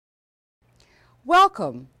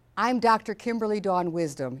Welcome. I'm Dr. Kimberly Dawn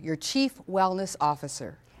Wisdom, your Chief Wellness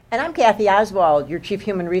Officer. And I'm Kathy Oswald, your Chief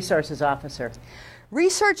Human Resources Officer.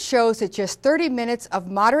 Research shows that just 30 minutes of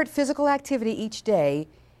moderate physical activity each day,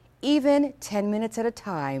 even 10 minutes at a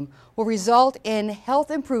time, will result in health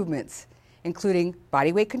improvements, including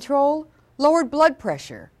body weight control, lowered blood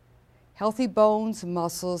pressure, healthy bones,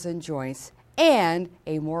 muscles, and joints, and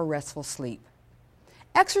a more restful sleep.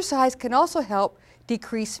 Exercise can also help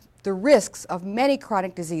decrease the risks of many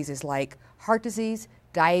chronic diseases like heart disease,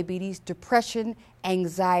 diabetes, depression,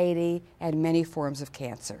 anxiety, and many forms of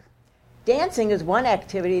cancer. Dancing is one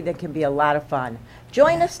activity that can be a lot of fun.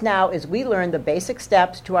 Join us now as we learn the basic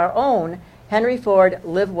steps to our own Henry Ford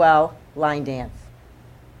LiveWell line dance.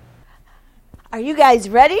 Are you guys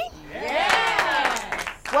ready? Yes!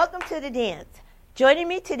 Welcome to the dance. Joining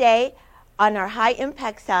me today on our high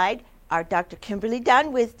impact side are Dr. Kimberly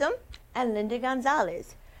Dawn Wisdom and Linda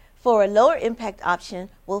Gonzalez. For a lower impact option,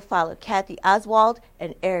 we'll follow Kathy Oswald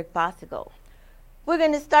and Eric Bossigo. We're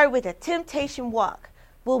going to start with a temptation walk.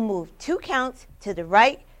 We'll move 2 counts to the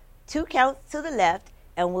right, 2 counts to the left,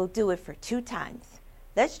 and we'll do it for 2 times.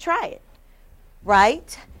 Let's try it.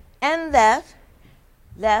 Right and left,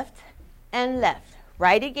 left and left.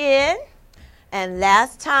 Right again, and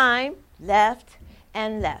last time, left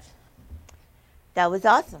and left. That was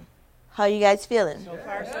awesome. How are you guys feeling? So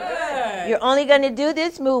far, so good. You're only going to do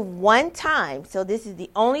this move 1 time, so this is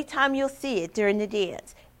the only time you'll see it during the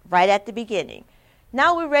dance, right at the beginning.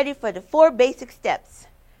 Now we're ready for the 4 basic steps.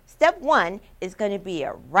 Step 1 is going to be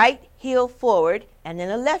a right heel forward and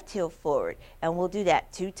then a left heel forward, and we'll do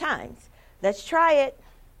that 2 times. Let's try it.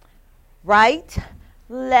 Right,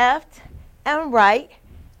 left, and right,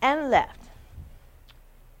 and left.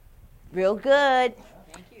 Real good.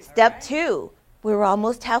 Thank you. Step 2, we're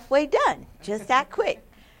almost halfway done, just that quick.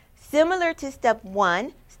 Similar to step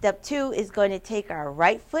 1, step 2 is going to take our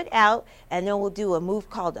right foot out, and then we'll do a move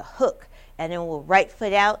called a hook, and then we'll right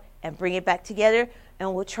foot out and bring it back together,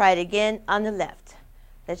 and we'll try it again on the left.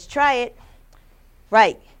 Let's try it.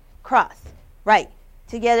 Right, cross, right,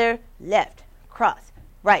 together, left, cross,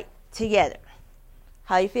 right, together.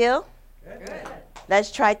 How you feel? Good.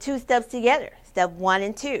 Let's try 2 steps together. Step 1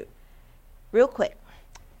 and 2. Real quick.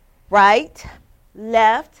 Right,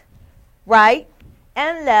 left, right,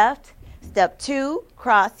 and left. Step 2,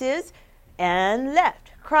 crosses, and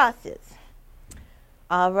left, crosses.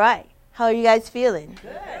 All right. How are you guys feeling?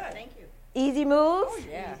 Good. Thank you. Easy moves? Oh,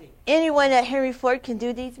 yeah. Anyone at Henry Ford can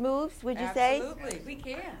do these moves, would you say? Absolutely. We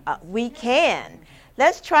can. We can.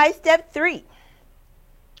 Let's try step 3.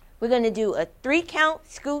 We're going to do a 3 count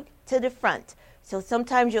scoot to the front. So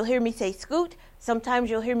sometimes you'll hear me say scoot, sometimes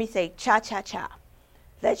you'll hear me say cha-cha-cha.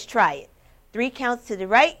 Let's try it. 3 counts to the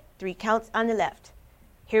right, 3 counts on the left.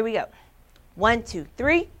 Here we go. 1, 2,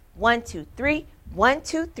 3, 1, 2, 3, 1,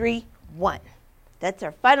 2, 3, 1. That's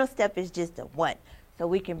our final step, is just a 1. So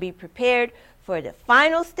we can be prepared for the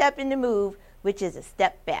final step in the move, which is a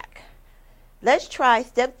step back. Let's try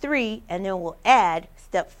step 3, and then we'll add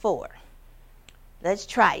step 4. Let's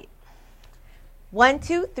try it. 1,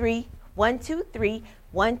 2, 3, 1, 2, 3,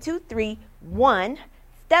 1, 2, 3, 1.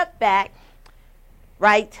 Step back,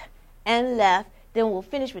 right and left. Then we'll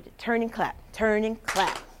finish with the turn and clap, turn and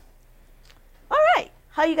clap. All right,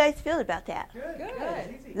 how you guys feel about that?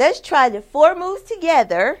 Good. Let's try the 4 moves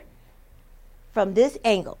together from this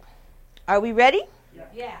angle. Are we ready?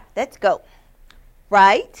 Yeah. Let's go.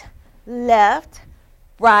 Right, left,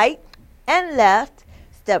 right, and left.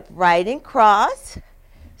 Step right and cross.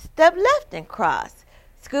 Step left and cross.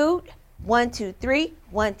 Scoot. 1, 2, 3,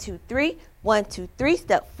 1, 2, 3, 1, 2, 3.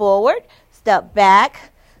 Step forward. Step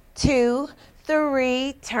back. 2,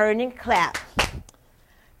 3. Turn and clap.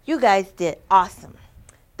 You guys did awesome.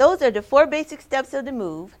 Those are the 4 basic steps of the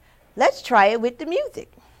move. Let's try it with the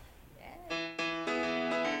music.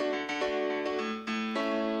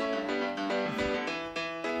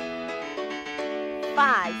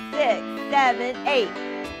 5, 6, 7, 8.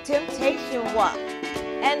 Temptation walk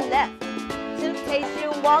and left.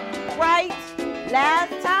 Temptation walk right.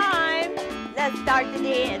 Last time. Let's start the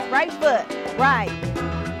dance. Right foot, right,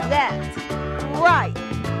 left, right,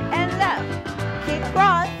 and left. Kick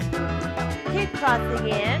cross. Kick cross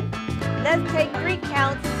again. Let's take 3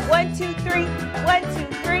 counts. 1, 2, 3. 1, 2,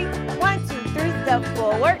 3. 1, 2, 3. Step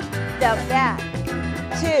forward. Step back.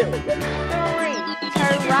 2, 3.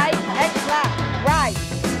 Turn right and clap. Right,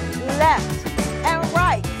 left, and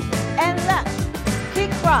right, and left.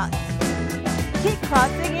 Kick cross. Kick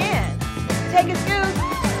cross again. Take a scoot.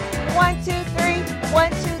 1, 2, 3. 1,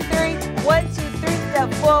 2, 3. 1, 2, 3.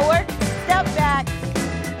 Step forward. Step back.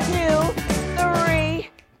 2, 3.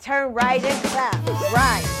 Turn right and clap.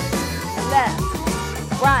 Right, left,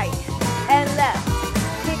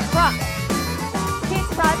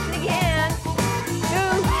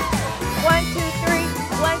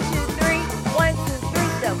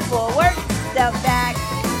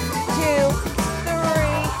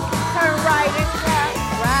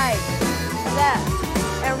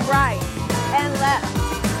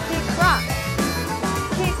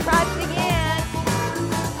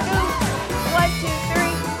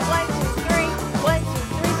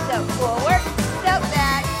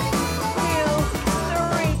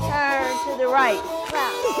 right,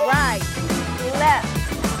 clap, right, left,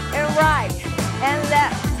 and right, and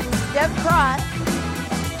left. Step cross.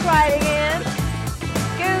 Try it again.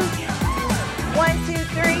 Scoot. 1, 2,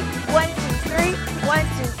 3, 1, 2, 3, 1,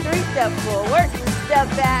 2, 3. Step forward, step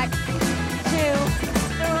back, 2,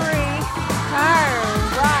 3. Turn,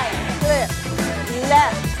 right, flip,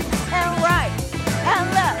 left, and right, and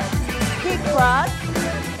left. Kick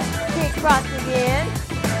cross again.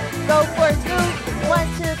 Go for a scoot. 1,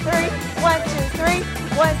 2, 3, 1, 2, 3,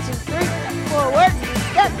 1, 2, 3. Step forward,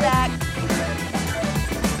 step back,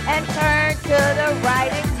 and turn to the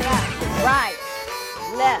right and clap. Right,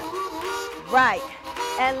 left, right,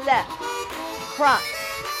 and left. Cross.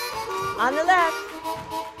 On the left.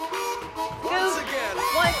 Scoot.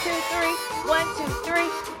 1, 2, 3, 1, 2, 3,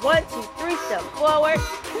 1, 2, 3. Step forward,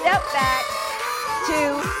 step back,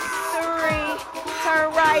 2, 3. Turn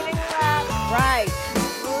right and clap. Right,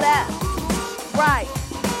 left, right,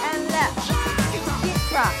 and left. Keep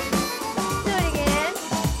cross. Do it again.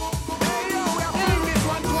 Scoot.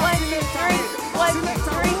 1, 2, 3, 1, 2,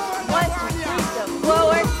 3, 1, 2, 3. Step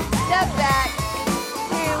forward, step back,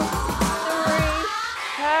 2, 3.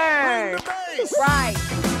 Turn. Right,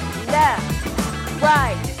 left,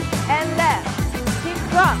 right, and left. Keep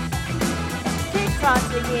cross. Keep cross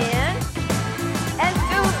again. And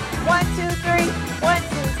scoot. 1, 2, 3, 1,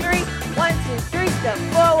 2, 3, 1, 2, 3. Step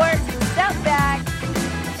forward, step back,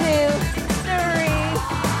 2, 3.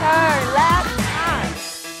 Turn left on.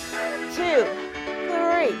 2,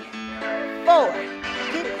 3, 4.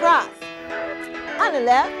 Keep cross. On the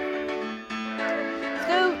left.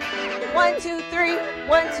 Scoot. 1, 2, 3,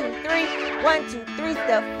 1, 2, 3, 1, 2, 3.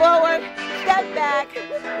 Step forward, step back.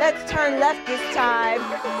 Let's turn left this time.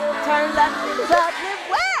 Turn left, clap,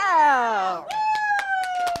 LiveWell.